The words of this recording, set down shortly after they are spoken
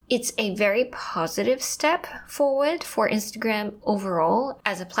It's a very positive step forward for Instagram overall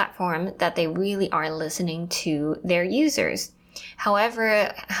as a platform that they really are listening to their users.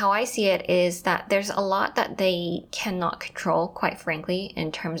 However, how I see it is that there's a lot that they cannot control, quite frankly,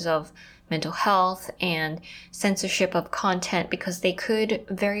 in terms of mental health and censorship of content, because they could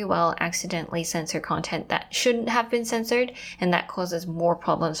very well accidentally censor content that shouldn't have been censored, and that causes more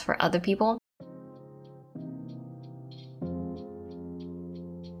problems for other people.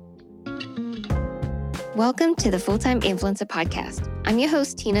 Welcome to the Full-Time Influencer Podcast. I'm your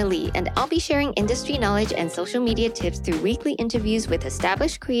host, Tina Lee, and I'll be sharing industry knowledge and social media tips through weekly interviews with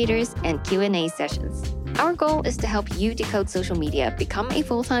established creators and Q&A sessions. Our goal is to help you decode social media, become a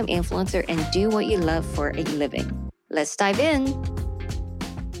full-time influencer, and do what you love for a living. Let's dive in.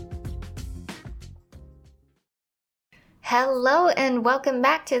 Hello and welcome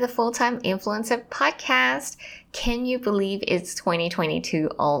back to the Full-Time Influencer Podcast. Can you believe it's 2022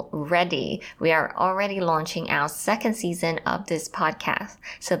 already? We are already launching our second season of this podcast.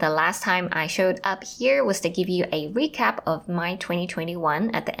 So the last time I showed up here was to give you a recap of my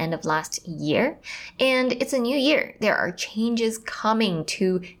 2021 at the end of last year. And it's a new year. There are changes coming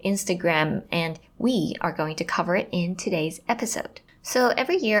to Instagram, and we are going to cover it in today's episode. So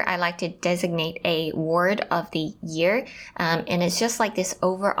every year I like to designate a word of the year, and it's just like this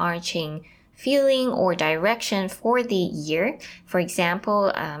overarching feeling or direction for the year. For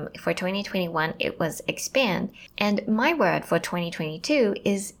example, for 2021, it was expand. And my word for 2022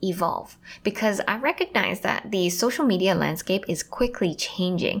 is evolve, because I recognize that the social media landscape is quickly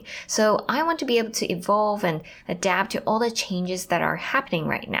changing. So I want to be able to evolve and adapt to all the changes that are happening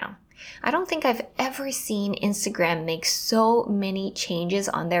right now. I don't think I've ever seen Instagram make so many changes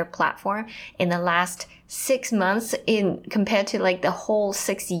on their platform in the last 6 months compared to like the whole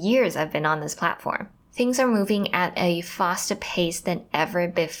 6 years I've been on this platform. Things are moving at a faster pace than ever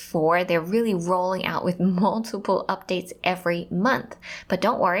before. They're really rolling out with multiple updates every month. But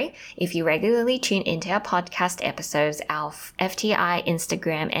don't worry, if you regularly tune into our podcast episodes, our FTI,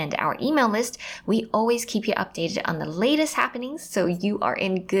 Instagram, and our email list, we always keep you updated on the latest happenings, so you are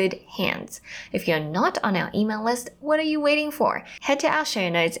in good hands. If you're not on our email list, what are you waiting for? Head to our show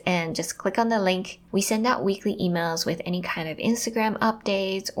notes and just click on the link. We send out weekly emails with any kind of Instagram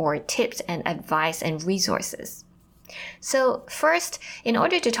updates or tips and advice and resources. So first, in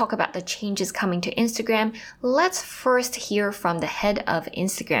order to talk about the changes coming to Instagram, let's first hear from the head of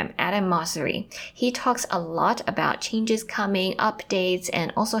Instagram, Adam Mosseri. He talks a lot about changes coming, updates,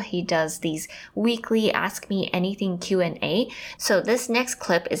 and also he does these weekly Ask Me Anything Q&A. So this next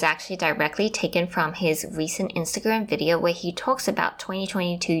clip is actually directly taken from his recent Instagram video where he talks about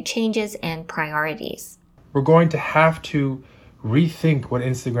 2022 changes and priorities. We're going to have to rethink what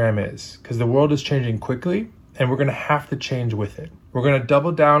Instagram is, because the world is changing quickly. And we're going to have to change with it. We're going to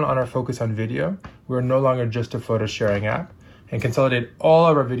double down on our focus on video. We're no longer just a photo sharing app, and consolidate all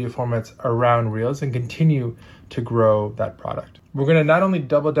of our video formats around Reels and continue to grow that product. We're going to not only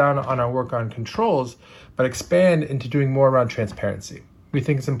double down on our work on controls, but expand into doing more around transparency. We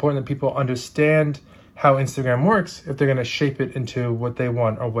think it's important that people understand how Instagram works if they're going to shape it into what they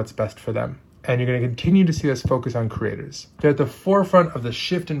want or what's best for them. And you're going to continue to see us focus on creators. They're at the forefront of the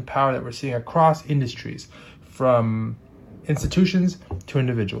shift in power that we're seeing across industries, from institutions to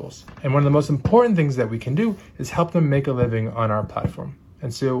individuals. And one of the most important things that we can do is help them make a living on our platform.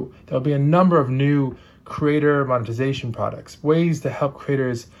 And so there'll be a number of new creator monetization products, ways to help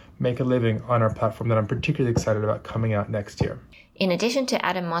creators make a living on our platform that I'm particularly excited about coming out next year. In addition to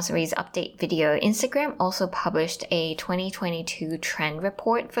Adam Mosseri's update video, Instagram also published a 2022 trend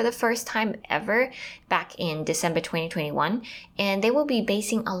report for the first time ever back in December 2021. And they will be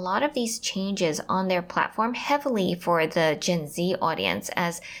basing a lot of these changes on their platform heavily for the Gen Z audience,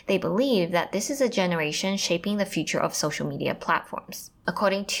 as they believe that this is a generation shaping the future of social media platforms.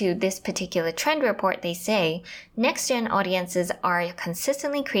 According to this particular trend report, they say, next-gen audiences are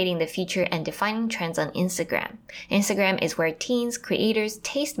consistently creating the future and defining trends on Instagram. Instagram is where teens, creators,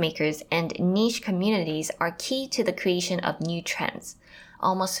 tastemakers, and niche communities are key to the creation of new trends.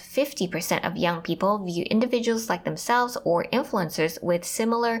 Almost 50% of young people view individuals like themselves or influencers with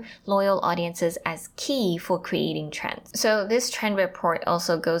similar loyal audiences as key for creating trends. So this trend report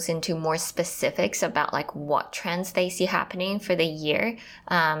also goes into more specifics about like what trends they see happening for the year.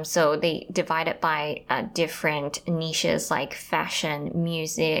 So they divide it by different niches like fashion,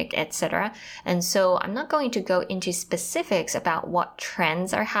 music, etc. And so I'm not going to go into specifics about what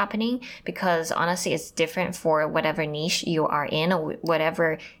trends are happening, because honestly it's different for whatever niche you are in or whatever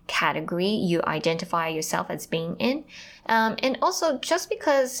whatever category you identify yourself as being in. And also, just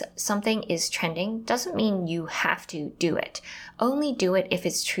because something is trending doesn't mean you have to do it. Only do it if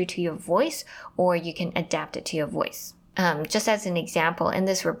it's true to your voice or you can adapt it to your voice. Just as an example, in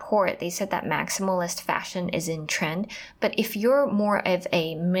this report, they said that maximalist fashion is in trend. But if you're more of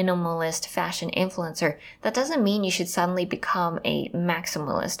a minimalist fashion influencer, that doesn't mean you should suddenly become a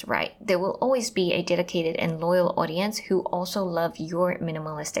maximalist, right? There will always be a dedicated and loyal audience who also love your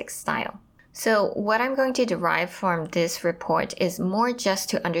minimalistic style. So what I'm going to derive from this report is more just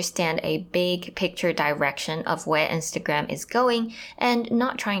to understand a big picture direction of where Instagram is going and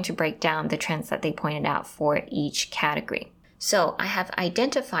not trying to break down the trends that they pointed out for each category. So I have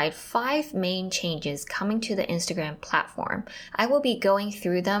identified 5 main changes coming to the Instagram platform. I will be going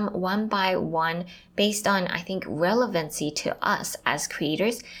through them one by one based on, I think, relevancy to us as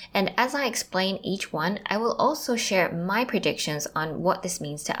creators. And as I explain each one, I will also share my predictions on what this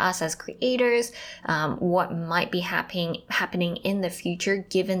means to us as creators, what might be happening in the future,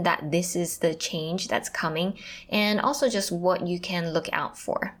 given that this is the change that's coming, and also just what you can look out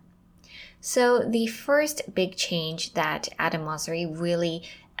for. So the first big change that Adam Mosseri really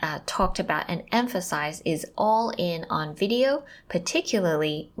talked about and emphasized is all in on video,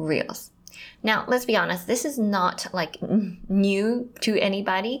 particularly Reels. Now, let's be honest, this is not like new to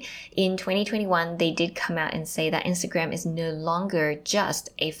anybody. In 2021, they did come out and say that Instagram is no longer just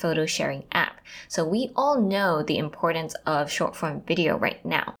a photo sharing app. So we all know the importance of short form video right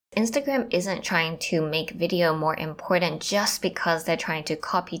now. Instagram isn't trying to make video more important just because they're trying to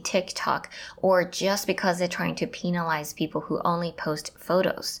copy TikTok or just because they're trying to penalize people who only post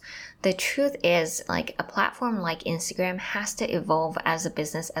photos. The truth is, like, a platform like Instagram has to evolve as a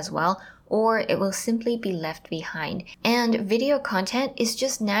business as well, or it will simply be left behind. And video content is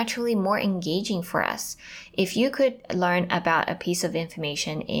just naturally more engaging for us. If you could learn about a piece of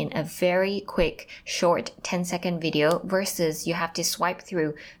information in a very quick, short 10-second video versus you have to swipe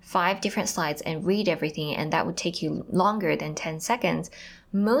through 5 different slides and read everything, and that would take you longer than 10 seconds,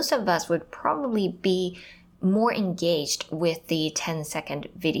 most of us would probably be more engaged with the 10-second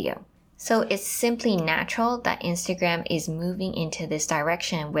video. So it's simply natural that Instagram is moving into this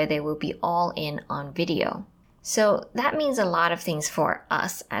direction where they will be all in on video. So that means a lot of things for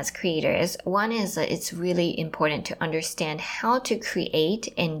us as creators. One is that it's really important to understand how to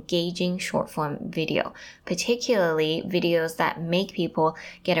create engaging short form video, particularly videos that make people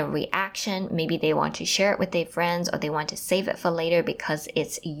get a reaction. Maybe they want to share it with their friends or they want to save it for later because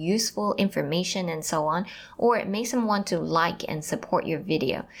it's useful information and so on, or it makes them want to like and support your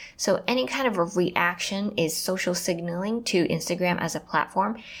video. So any kind of a reaction is social signaling to Instagram as a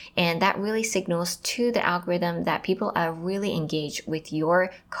platform, and that really signals to the algorithm that people are really engaged with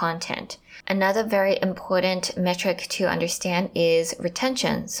your content. Another very important metric to understand is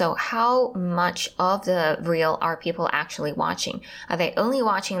retention. So how much of the reel are people actually watching? Are they only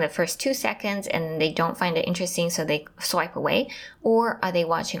watching the first 2 seconds and they don't find it interesting so they swipe away? Or are they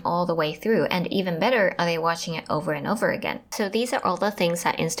watching all the way through? And even better, are they watching it over and over again? So these are all the things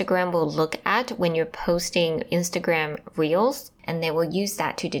that Instagram will look at when you're posting Instagram Reels, and they will use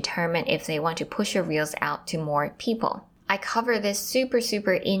that to determine if they want to push your Reels out to more people. I cover this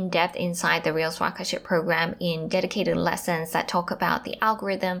super in-depth inside the Reels Rocketship program in dedicated lessons that talk about the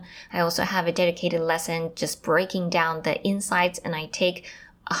algorithm. I also have a dedicated lesson just breaking down the insights, and I take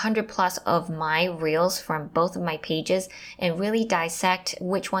 100 plus of my reels from both of my pages and really dissect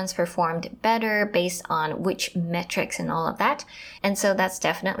which ones performed better based on which metrics and all of that. And so that's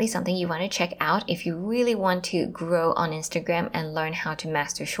definitely something you want to check out if you really want to grow on Instagram and learn how to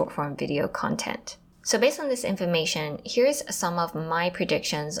master short form video content. So based on this information, here's some of my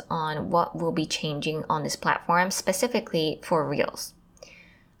predictions on what will be changing on this platform, specifically for Reels.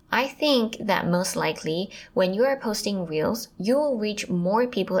 I think that most likely when you are posting Reels, you will reach more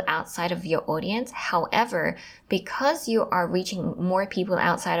people outside of your audience. However, because you are reaching more people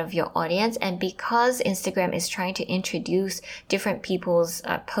outside of your audience and because Instagram is trying to introduce different people's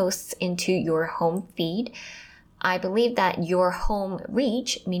posts into your home feed, I believe that your home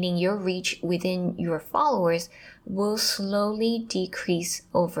reach, meaning your reach within your followers, will slowly decrease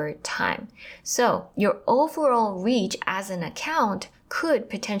over time. So your overall reach as an account could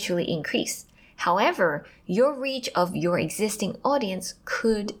potentially increase. However, your reach of your existing audience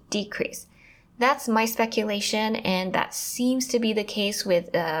could decrease. That's my speculation, and that seems to be the case with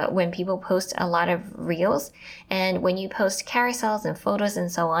when people post a lot of reels. And when you post carousels and photos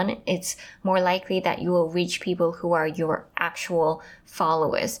and so on, it's more likely that you will reach people who are your actual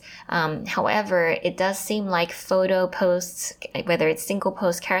followers. However, it does seem like photo posts, whether it's single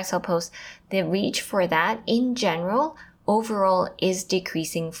post, carousel posts, the reach for that in general overall is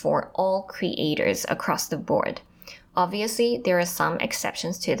decreasing for all creators across the board. Obviously, there are some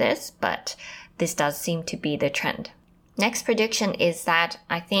exceptions to this, but this does seem to be the trend. Next prediction is that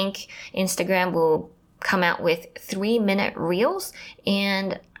I think Instagram will come out with 3-minute reels,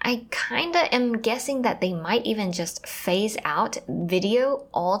 and I kind of am guessing that they might even just phase out video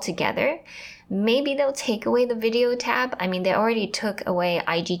altogether. Maybe they'll take away the video tab. I mean, they already took away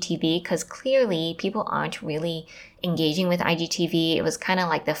IGTV because clearly people aren't really engaging with IGTV. It was kind of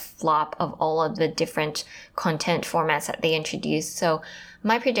like the flop of all of the different content formats that they introduced. So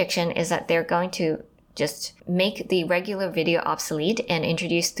my prediction is that they're going to just make the regular video obsolete and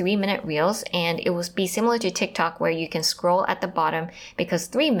introduce 3-minute reels, and it will be similar to TikTok where you can scroll at the bottom because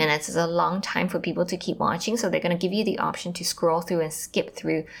 3 minutes is a long time for people to keep watching, so they're going to give you the option to scroll through and skip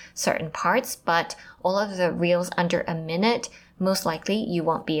through certain parts, but all of the reels under a minute, most likely you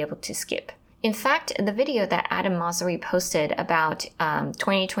won't be able to skip. In fact, the video that Adam Mosseri posted about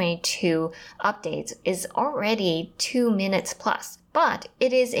 2022 updates is already 2 minutes plus, but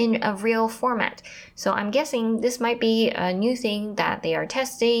it is in a reel format. So I'm guessing this might be a new thing that they are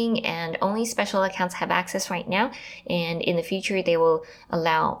testing and only special accounts have access right now. And in the future, they will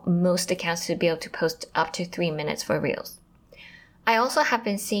allow most accounts to be able to post up to 3 minutes for reels. I also have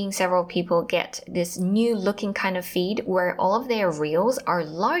been seeing several people get this new looking kind of feed where all of their reels are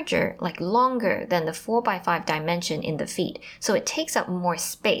larger, like longer than the 4x5 dimension in the feed. So it takes up more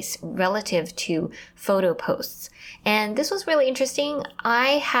space relative to photo posts. And this was really interesting.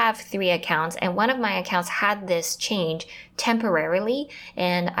 I have 3 accounts and one of my accounts had this change temporarily,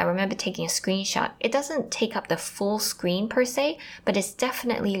 and I remember taking a screenshot. It doesn't take up the full screen per se, but it's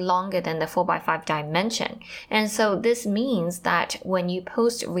definitely longer than the 4x5 dimension. And so this means that when you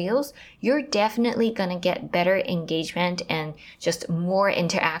post reels, you're definitely going to get better engagement and just more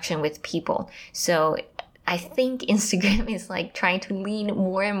interaction with people. So I think Instagram is like trying to lean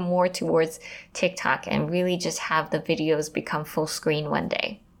more and more towards TikTok and really just have the videos become full screen one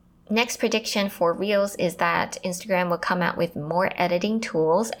day. Next prediction for Reels is that Instagram will come out with more editing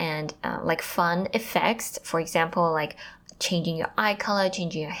tools and like fun effects. For example, like changing your eye color,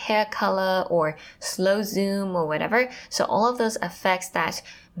 changing your hair color, or slow zoom or whatever. So all of those effects that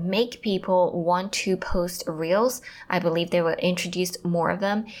make people want to post reels, I believe they will introduce more of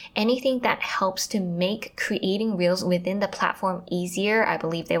them. Anything that helps to make creating reels within the platform easier, I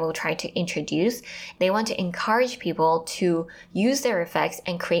believe they will try to introduce. They want to encourage people to use their effects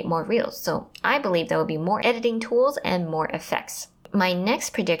and create more reels. So I believe there will be more editing tools and more effects. My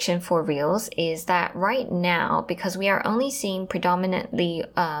next prediction for Reels is that right now, because we are only seeing predominantly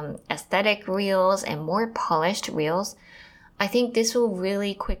aesthetic Reels and more polished Reels, I think this will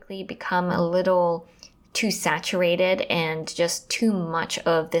really quickly become a little too saturated and just too much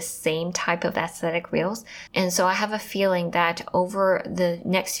of the same type of aesthetic Reels. And so I have a feeling that over the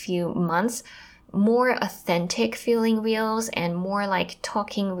next few months, more authentic feeling reels and more like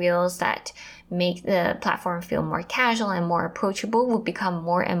talking reels that make the platform feel more casual and more approachable will become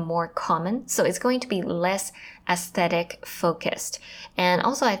more and more common. So it's going to be less aesthetic focused. And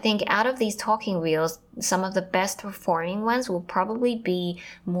also I think out of these talking reels, some of the best performing ones will probably be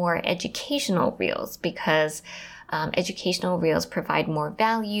more educational reels because educational reels provide more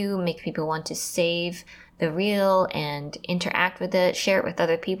value, make people want to save the reel and interact with it, share it with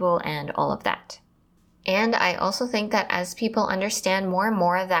other people, and all of that. And I also think that as people understand more and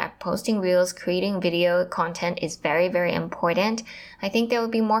more that posting reels, creating video content is very, very important, I think there will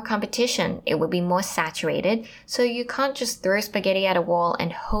be more competition. It will be more saturated. So you can't just throw spaghetti at a wall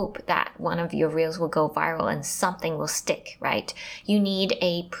and hope that one of your reels will go viral and something will stick, right? You need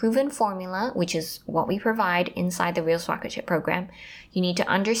a proven formula, which is what we provide inside the Reels Rocket Ship program. You need to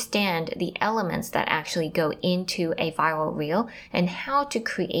understand the elements that actually go into a viral reel and how to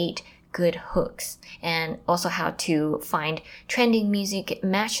create good hooks, and also how to find trending music,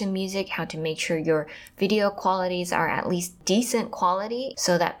 match the music, how to make sure your video qualities are at least decent quality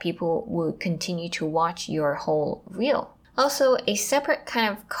so that people will continue to watch your whole reel. Also, a separate kind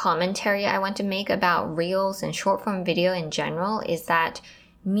of commentary I want to make about reels and short form video in general is that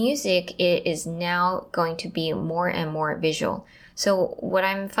music is now going to be more and more visual. So what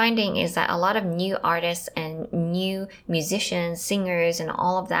I'm finding is that a lot of new artists and new musicians, singers, and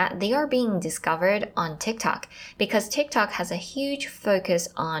all of that, they are being discovered on TikTok because TikTok has a huge focus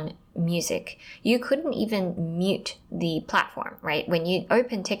on music. You couldn't even mute the platform, right? When you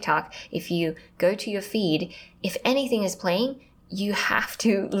open TikTok, if you go to your feed, if anything is playing, you have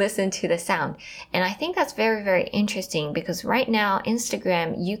to listen to the sound. And I think that's very, very interesting because right now,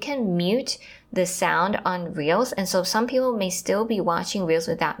 Instagram, you can mute the sound on Reels. And so some people may still be watching Reels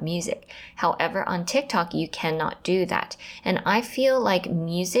without music. However, on TikTok, you cannot do that. And I feel like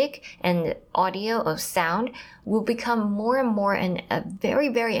music and audio of sound will become more and more a very,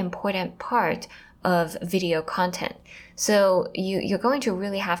 very important part of video content. So you're going to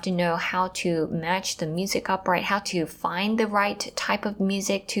really have to know how to match the music up right, how to find the right type of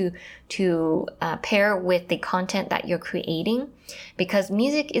music to pair with the content that you're creating, because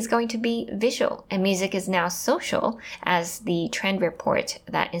music is going to be visual and music is now social, as the trend report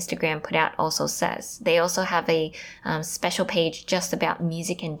that Instagram put out also says. They also have a special page just about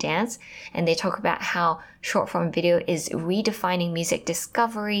music and dance, and they talk about how short form video is redefining music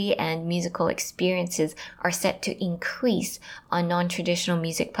discovery, and musical experiences are set to increase on non-traditional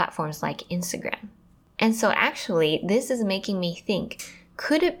music platforms like Instagram. And so actually, this is making me think,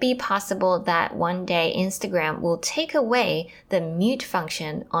 could it be possible that one day Instagram will take away the mute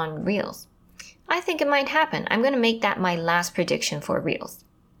function on Reels? I think it might happen. I'm going to make that my last prediction for Reels.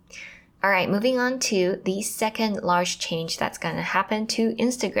 All right, moving on to the second large change that's going to happen to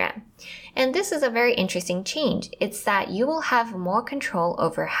Instagram. And this is a very interesting change. It's that you will have more control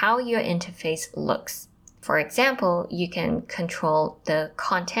over how your interface looks. For example, you can control the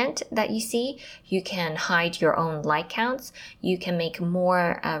content that you see. You can hide your own like counts. You can make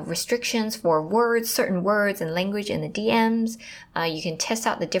more restrictions for words, certain words and language in the DMs. You can test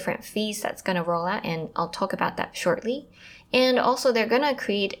out the different feeds that's going to roll out, and I'll talk about that shortly. And also, they're going to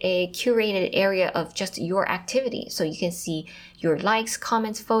create a curated area of just your activity. So you can see your likes,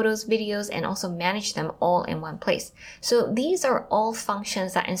 comments, photos, videos, and also manage them all in one place. So these are all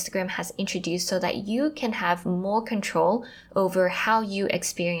functions that Instagram has introduced so that you can have more control over how you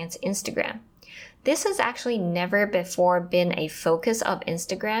experience Instagram. This has actually never before been a focus of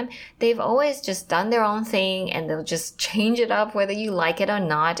Instagram. They've always just done their own thing, and they'll just change it up whether you like it or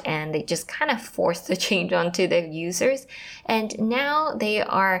not, and they just kind of force the change onto their users. And now they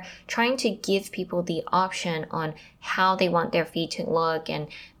are trying to give people the option on how they want their feed to look and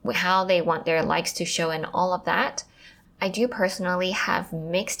how they want their likes to show and all of that. I do personally have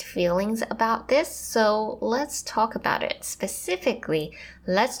mixed feelings about this, so let's talk about it. Specifically,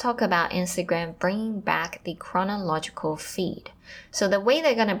 let's talk about Instagram bringing back the chronological feed. So the way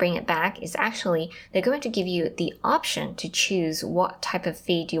they're going to bring it back is actually they're going to give you the option to choose what type of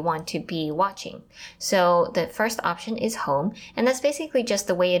feed you want to be watching. So the first option is home, and that's basically just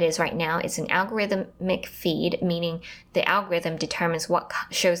the way it is right now. It's an algorithmic feed, meaning the algorithm determines what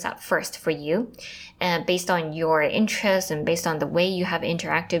shows up first for you, based on your interests and based on the way you have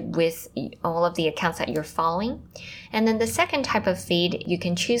interacted with all of the accounts that you're following. And then the second type of feed you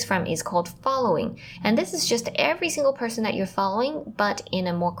can choose from is called following. And this is just every single person that you're following, but in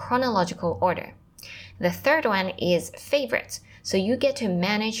a more chronological order. The third one is favorites. So you get to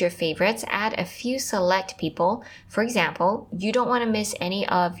manage your favorites, add a few select people. For example, you don't want to miss any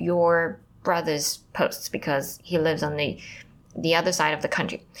of your brother's posts because he lives on the other side of the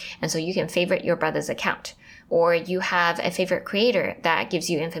country. And so you can favorite your brother's account. Or you have a favorite creator that gives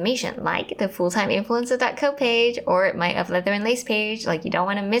you information, like the fulltimeinfluencer.co page or my Of Leather and Lace page. Like, you don't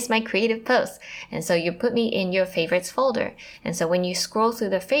want to miss my creative posts. And so you put me in your favorites folder. And so when you scroll through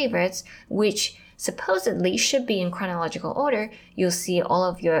the favorites, which supposedly should be in chronological order, you'll see all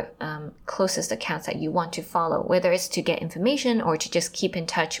of your closest accounts that you want to follow, whether it's to get information or to just keep in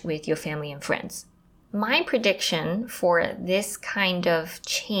touch with your family and friends. My prediction for this kind of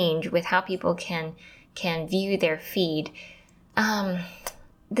change with how people can view their feed,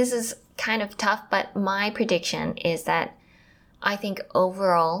 this is kind of tough, but my prediction is that I think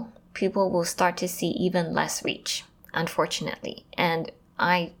overall people will start to see even less reach, unfortunately. And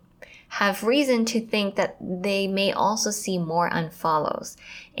I have reason to think that they may also see more unfollows.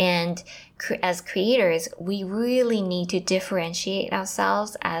 And as creators, we really need to differentiate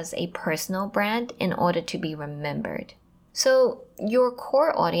ourselves as a personal brand in order to be remembered. So your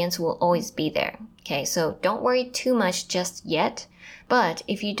core audience will always be there. Okay, so don't worry too much just yet. But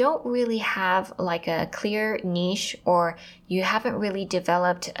if you don't really have like a clear niche, or you haven't really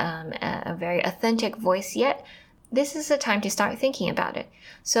developed a very authentic voice yet, this is the time to start thinking about it.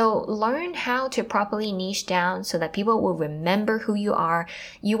 So learn how to properly niche down so that people will remember who you are.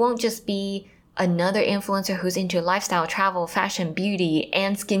 You won't just be another influencer who's into lifestyle, travel, fashion, beauty,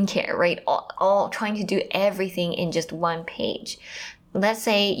 and skincare, right? All trying to do everything in just one page. Let's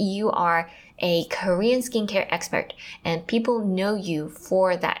say you are a Korean skincare expert and people know you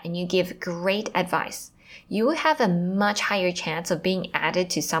for that and you give great advice. You will have a much higher chance of being added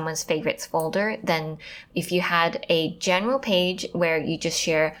to someone's favorites folder than if you had a general page where you just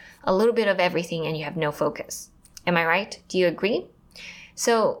share a little bit of everything and you have no focus. Am I right? Do you agree?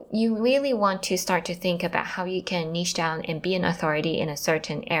 So you really want to start to think about how you can niche down and be an authority in a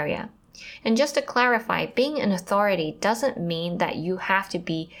certain area. And just to clarify, being an authority doesn't mean that you have to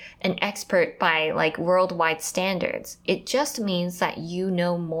be an expert by like worldwide standards. It just means that you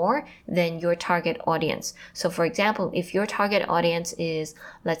know more than your target audience. So for example, if your target audience is,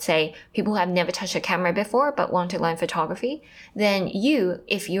 let's say, people who have never touched a camera before but want to learn photography, then you,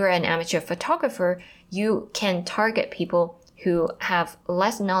 if you're an amateur photographer, you can target people who have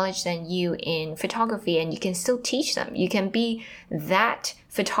less knowledge than you in photography, and you can still teach them. You can be that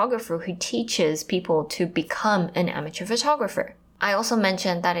photographer who teaches people to become an amateur photographer. I also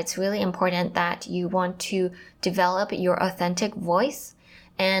mentioned that it's really important that you want to develop your authentic voice.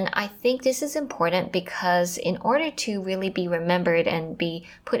 And I think this is important because in order to really be remembered and be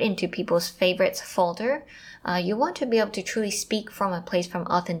put into people's favorites folder, you want to be able to truly speak from a place from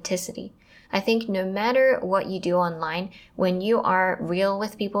authenticity. I think no matter what you do online, when you are real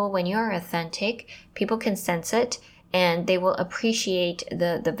with people, when you are authentic, people can sense it and they will appreciate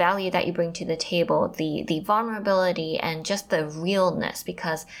the value that you bring to the table, the vulnerability and just the realness,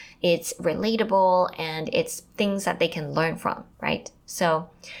 because it's relatable and it's things that they can learn from, right? So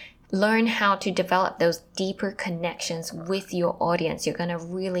learn how to develop those deeper connections with your audience. You're going to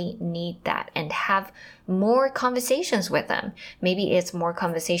really need that, and have more conversations with them. Maybe it's more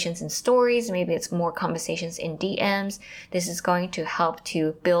conversations in stories. Maybe it's more conversations in DMs. This is going to help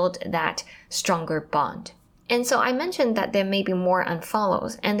to build that stronger bond. And so I mentioned that there may be more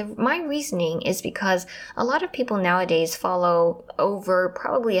unfollows. And my reasoning is because a lot of people nowadays follow over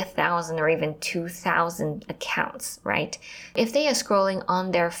probably 1,000 or even 2,000 accounts, right? If they are scrolling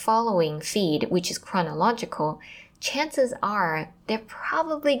on their following feed, which is chronological, chances are they're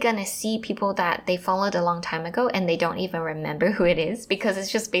probably gonna see people that they followed a long time ago and they don't even remember who it is, because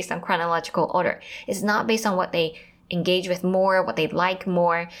it's just based on chronological order. It's not based on what they engage with more, what they like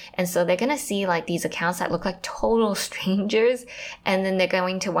more. And so they're going to see like these accounts that look like total strangers, and then they're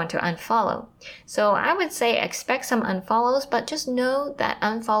going to want to unfollow. So I would say expect some unfollows, but just know that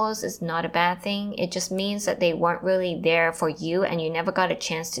unfollows is not a bad thing. It just means that they weren't really there for you and you never got a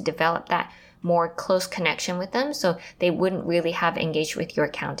chance to develop that more close connection with them. So they wouldn't really have engaged with your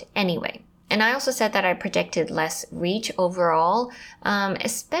account anyway. And I also said that I projected less reach overall,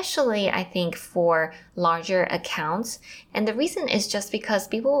 especially I think for larger accounts. And the reason is just because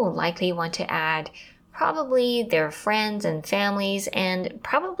people will likely want to add probably their friends and families and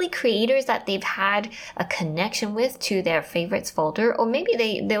probably creators that they've had a connection with to their favorites folder, or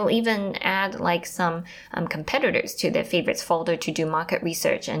maybe they'll even add like some competitors to their favorites folder to do market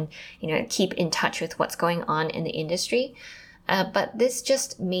research and, keep in touch with what's going on in the industry. But this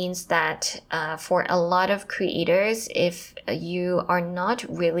just means that for a lot of creators, if you are not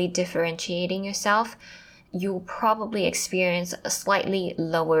really differentiating yourself, you'll probably experience a slightly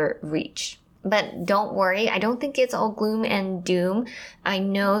lower reach. But don't worry, I don't think it's all gloom and doom. I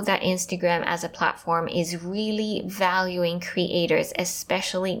know that Instagram as a platform is really valuing creators,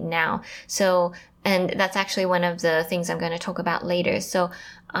 especially now. And that's actually one of the things I'm going to talk about later. So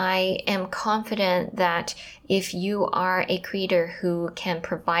I am confident that if you are a creator who can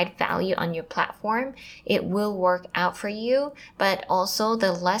provide value on your platform, it will work out for you, but also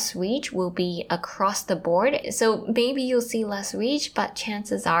the less reach will be across the board. So maybe you'll see less reach, but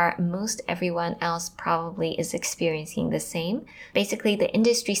chances are most everyone else probably is experiencing the same. Basically, the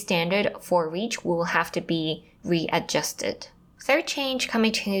industry standard for reach will have to be readjusted. Third change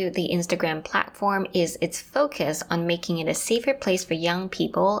coming to the Instagram platform is its focus on making it a safer place for young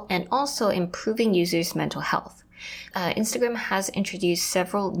people and also improving users' mental health. Instagram has introduced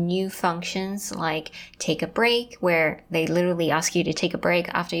several new functions like take a break, where they literally ask you to take a break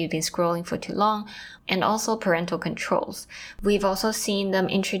after you've been scrolling for too long, and also parental controls. We've also seen them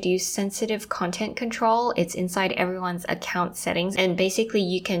introduce sensitive content control. It's inside everyone's account settings, and basically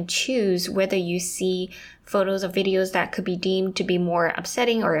you can choose whether you see photos or videos that could be deemed to be more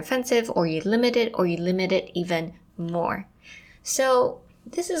upsetting or offensive, or you limit it even more. So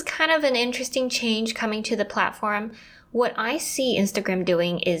this is kind of an interesting change coming to the platform. What I see Instagram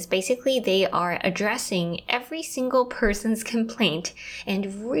doing is basically they are addressing every single person's complaint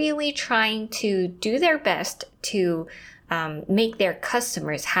and really trying to do their best to make their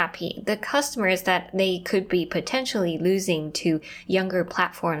customers happy. The customers that they could be potentially losing to younger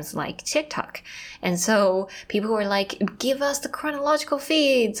platforms like TikTok. And so people were like, give us the chronological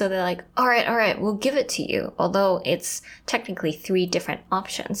feed. So they're like, all right, we'll give it to you. Although it's technically 3 different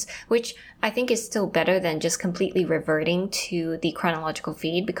options, which I think it's still better than just completely reverting to the chronological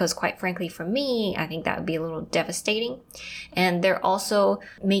feed, because quite frankly, for me, I think that would be a little devastating. And they're also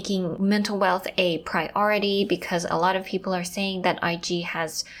making mental wealth a priority, because a lot of people are saying that IG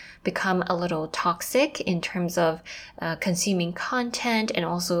has become a little toxic in terms of consuming content, and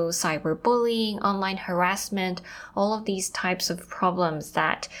also cyberbullying, online harassment, all of these types of problems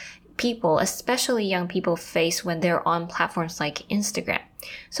that people, especially young people, face when they're on platforms like Instagram.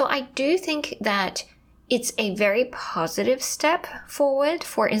 So I do think that it's a very positive step forward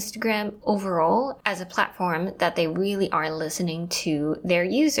for Instagram overall as a platform, that they really are listening to their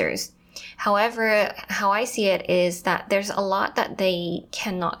users. However, how I see it is that there's a lot that they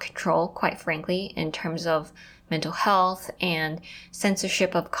cannot control, quite frankly, in terms of mental health and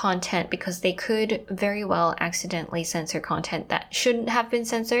censorship of content, because they could very well accidentally censor content that shouldn't have been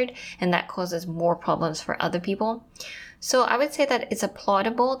censored, and that causes more problems for other people. So I would say that it's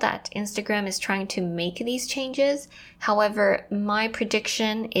applaudable that Instagram is trying to make these changes. However, my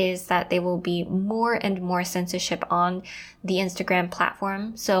prediction is that there will be more and more censorship on the Instagram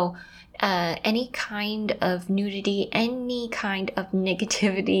platform. So any kind of nudity, any kind of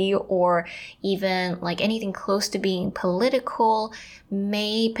negativity, or even like anything close to being political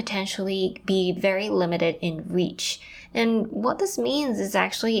may potentially be very limited in reach. And what this means is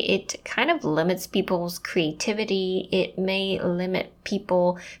actually it kind of limits people's creativity. It may limit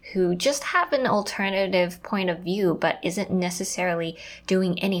people who just have an alternative point of view but isn't necessarily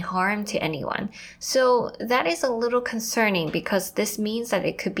doing any harm to anyone. So that is a little concerning, because this means that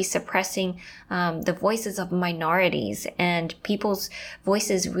it could be suppressing the voices of minorities, and people's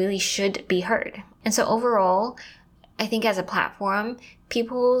voices really should be heard. And so overall, I think as a platform,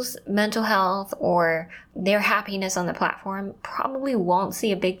 people's mental health or their happiness on the platform probably won't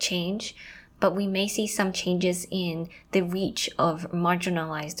see a big change, but we may see some changes in the reach of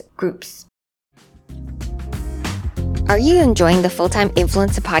marginalized groups. Are you enjoying the Full-Time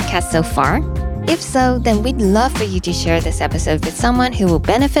Influencer podcast so far? If so, then we'd love for you to share this episode with someone who will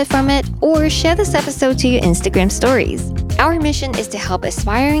benefit from it, or share this episode to your Instagram stories. Our mission is to help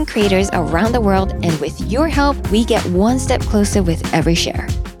aspiring creators around the world, and with your help, we get one step closer with every share.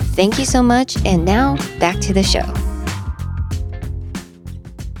 Thank you so much, and now back to the show.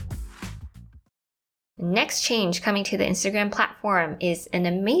 Next change coming to the Instagram platform is an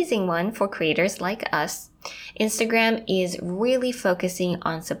amazing one for creators like us. Instagram is really focusing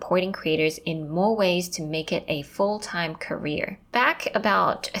on supporting creators in more ways to make it a full-time career. Back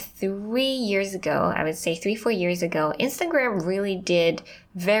about 3 years ago, I would say 3-4 years ago, Instagram really did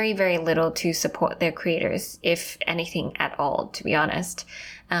very, very little to support their creators, if anything at all, to be honest.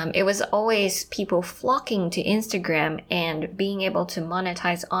 It was always people flocking to Instagram and being able to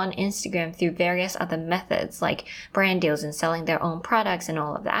monetize on Instagram through various other methods like brand deals and selling their own products and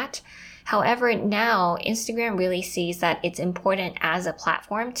all of that. However, now Instagram really sees that it's important as a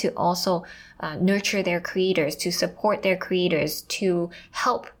platform to also nurture their creators, to support their creators, to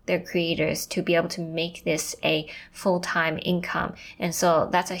help their creators to be able to make this a full-time income. And so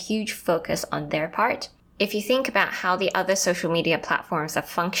that's a huge focus on their part. If you think about how the other social media platforms are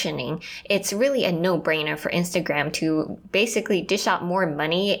functioning, it's really a no-brainer for Instagram to basically dish out more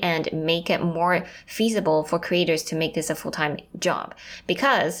money and make it more feasible for creators to make this a full-time job.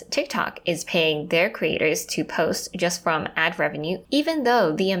 Because TikTok is paying their creators to post just from ad revenue. Even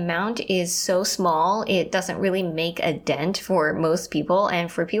though the amount is so small, it doesn't really make a dent for most people.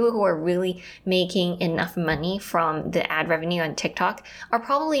 And for people who are really making enough money from the ad revenue on TikTok, are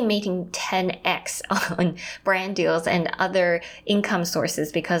probably making 10x on brand deals and other income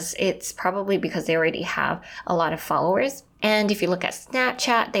sources, because it's probably because they already have a lot of followers. And if you look at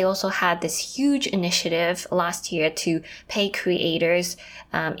Snapchat, they also had this huge initiative last year to pay creators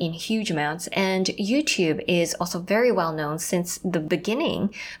in huge amounts. And YouTube is also very well known since the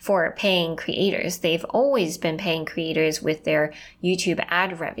beginning for paying creators. They've always been paying creators with their YouTube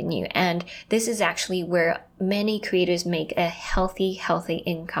ad revenue. And this is actually where many creators make a healthy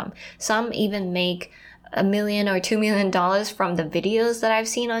income. Some even make $1 million or $2 million from the videos that I've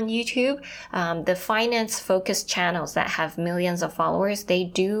seen on YouTube. The finance-focused channels that have millions of followers, they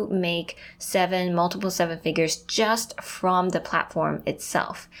do make multiple seven figures just from the platform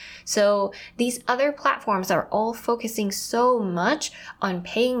itself. So these other platforms are all focusing so much on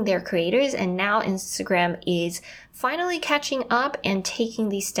paying their creators, and now Instagram is finally catching up and taking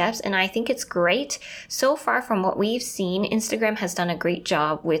these steps, and I think it's great. So far from what we've seen, Instagram has done a great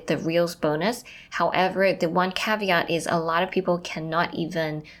job with the Reels bonus. However, the one caveat is a lot of people cannot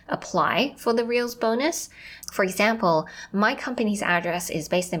even apply for the Reels bonus. For example, my company's address is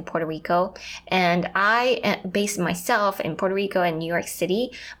based in Puerto Rico, and I based myself in Puerto Rico and New York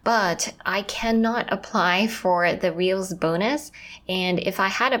City, but I cannot apply for the Reels bonus. And if I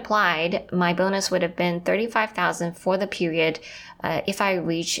had applied, my bonus would have been $35,000 for the period if I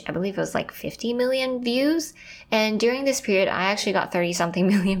reach, I believe it was like 50 million views. And during this period, I actually got 30-something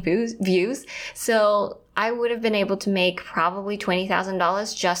million views. So I would have been able to make probably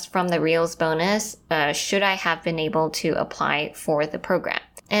 $20,000 just from the Reels bonus, should I have been able to apply for the program.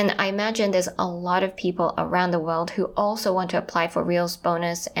 And I imagine there's a lot of people around the world who also want to apply for Reels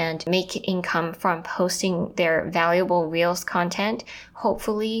bonus and make income from posting their valuable Reels content.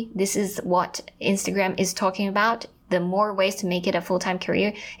 Hopefully, this is what Instagram is talking about. The more ways to make it a full-time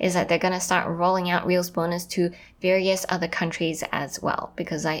career is that they're going to start rolling out Reels bonus to various other countries as well,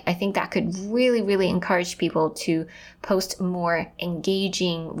 because I think that could really, really encourage people to post more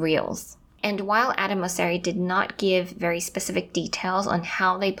engaging Reels. And while Adam Mosseri did not give very specific details on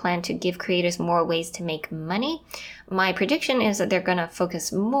how they plan to give creators more ways to make money, my prediction is that they're going to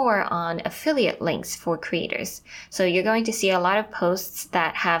focus more on affiliate links for creators. So you're going to see a lot of posts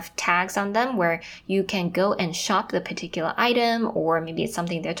that have tags on them where you can go and shop the particular item, or maybe it's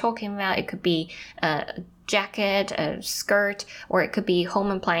something they're talking about. It could be a jacket, a skirt, or it could be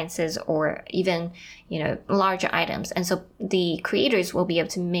home appliances, or even, larger items. And so the creators will be able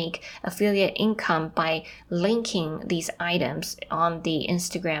to make affiliate income by linking these items on the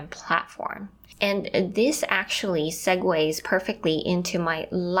Instagram platform. And this actually segues perfectly into my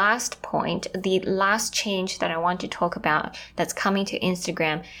last point. The last change that I want to talk about that's coming to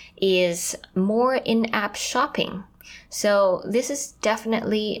Instagram is more in-app shopping. So this is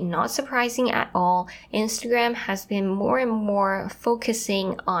definitely not surprising at all. Instagram has been more and more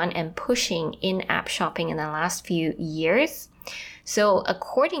focusing on and pushing in-app shopping in the last few years. So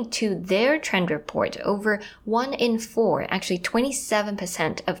according to their trend report, over 1 in 4, actually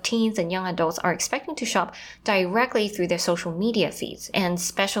 27% of teens and young adults are expecting to shop directly through their social media feeds and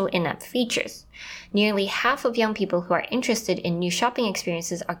special in-app features. Nearly half of young people who are interested in new shopping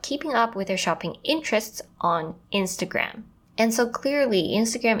experiences are keeping up with their shopping interests on Instagram. And so clearly,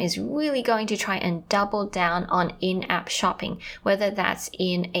 Instagram is really going to try and double down on in-app shopping, whether that's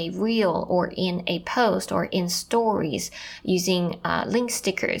in a reel or in a post or in stories using link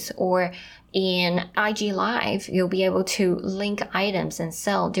stickers, or in IG Live, you'll be able to link items and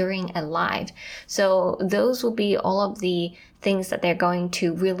sell during a live. So those will be all of the things that they're going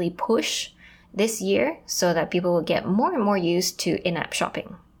to really push this year so that people will get more and more used to in-app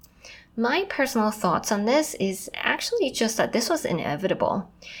shopping. My personal thoughts on this is actually just that this was inevitable.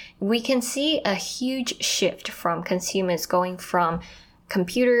 We can see a huge shift from consumers going from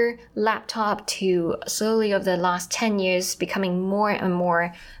computer, laptop to slowly over the last 10 years becoming more and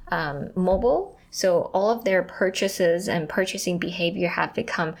more mobile. So all of their purchases and purchasing behavior have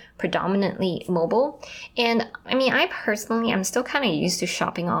become predominantly mobile. And I personally, I'm still kind of used to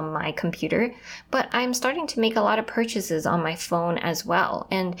shopping on my computer, but I'm starting to make a lot of purchases on my phone as well.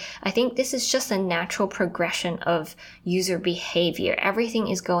 And I think this is just a natural progression of user behavior. Everything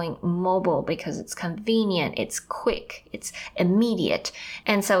is going mobile because it's convenient, it's quick, it's immediate.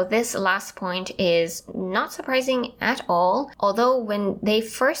 And so this last point is not surprising at all. Although when they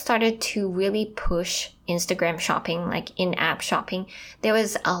first started to really push Instagram shopping, like in-app shopping, there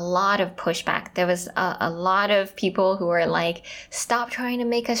was a lot of pushback. There was a lot of people who were like, stop trying to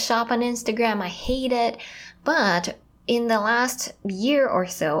make us shop on Instagram. I hate it. But in the last year or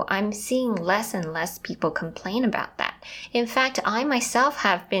so, I'm seeing less and less people complain about that. In fact, I myself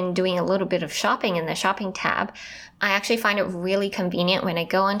have been doing a little bit of shopping in the shopping tab. I actually find it really convenient when I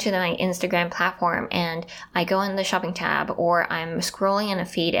go onto my Instagram platform and I go in the shopping tab, or I'm scrolling in a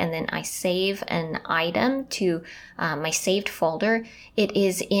feed and then I save an item to my saved folder. It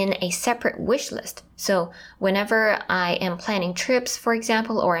is in a separate wish list. So whenever I am planning trips, for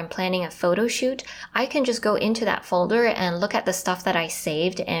example, or I'm planning a photo shoot, I can just go into that folder and look at the stuff that I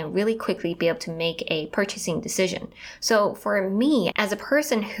saved and really quickly be able to make a purchasing decision. So for me, as a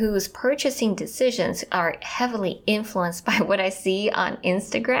person whose purchasing decisions are heavily influenced by what I see on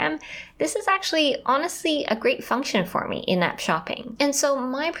Instagram, this is actually honestly a great function for me in-app shopping. And so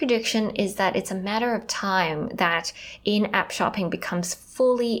my prediction is that it's a matter of time that in-app shopping becomes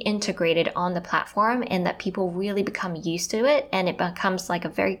fully integrated on the platform and that people really become used to it, and it becomes like a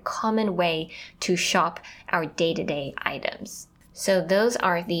very common way to shop our day-to-day items. So those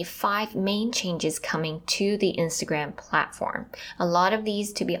are the 5 main changes coming to the Instagram platform. A lot of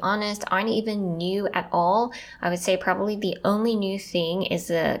these, to be honest, aren't even new at all. I would say probably the only new thing is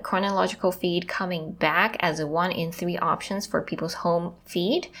the chronological feed coming back as a 1 in 3 options for people's home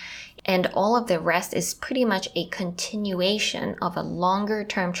feed. And all of the rest is pretty much a continuation of a longer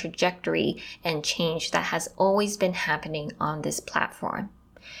term trajectory and change that has always been happening on this platform.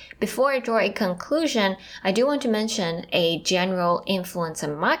 Before I draw a conclusion, I do want to mention a general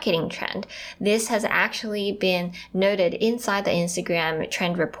influencer marketing trend. This has actually been noted inside the Instagram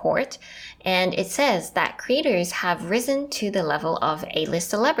trend report, and it says that creators have risen to the level of A-list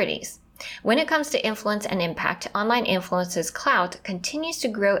celebrities. When it comes to influence and impact, online influencers' clout continues to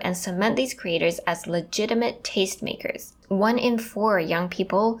grow and cement these creators as legitimate tastemakers. 1 in 4 young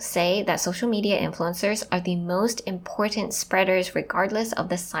people say that social media influencers are the most important spreaders regardless of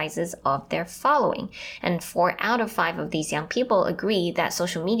the sizes of their following. And 4 out of 5 of these young people agree that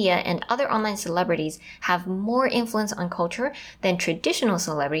social media and other online celebrities have more influence on culture than traditional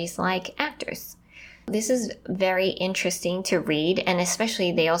celebrities like actors. This is very interesting to read, and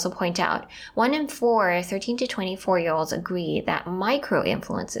especially they also point out 1 in 4 13 to 24-year-olds agree that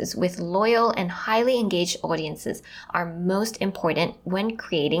micro-influencers with loyal and highly engaged audiences are most important when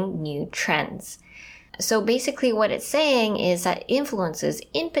creating new trends. So basically what it's saying is that influencers,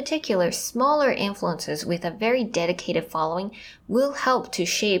 in particular smaller influencers with a very dedicated following, will help to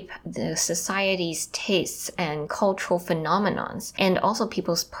shape the society's tastes and cultural phenomenons, and also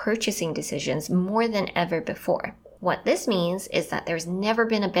people's purchasing decisions more than ever before. What this means is that there's never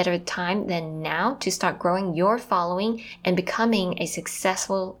been a better time than now to start growing your following and becoming a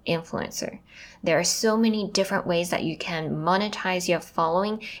successful influencer. There are so many different ways that you can monetize your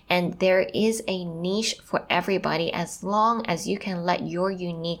following, and there is a niche for everybody as long as you can let your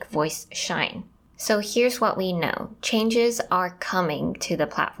unique voice shine. So here's what we know. Changes are coming to the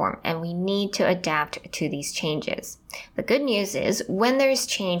platform, and we need to adapt to these changes. The good news is when there's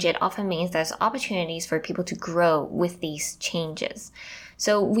change, it often means there's opportunities for people to grow with these changes.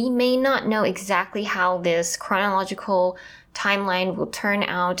 So we may not know exactly how this chronological timeline will turn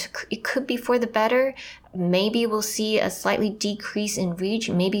out. It could be for the better. Maybe we'll see a slightly decrease in reach.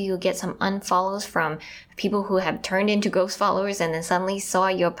 Maybe you'll get some unfollows from people who have turned into ghost followers and then suddenly saw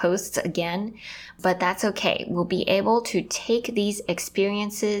your posts again. But that's okay. We'll be able to take these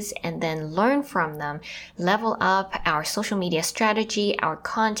experiences and then learn from them, level up our social media strategy, our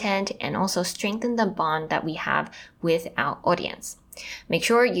content, and also strengthen the bond that we have with our audience. Make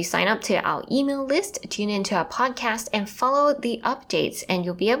sure you sign up to our email list, tune into our podcast, and follow the updates, and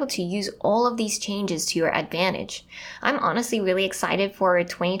you'll be able to use all of these changes to your advantage. I'm honestly really excited for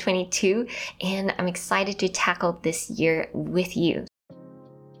 2022, and I'm excited to tackle this year with you.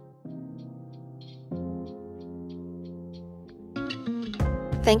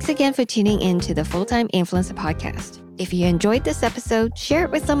 Thanks again for tuning in to the Full-Time Influencer Podcast. If you enjoyed this episode, share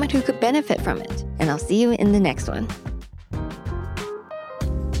it with someone who could benefit from it, and I'll see you in the next one.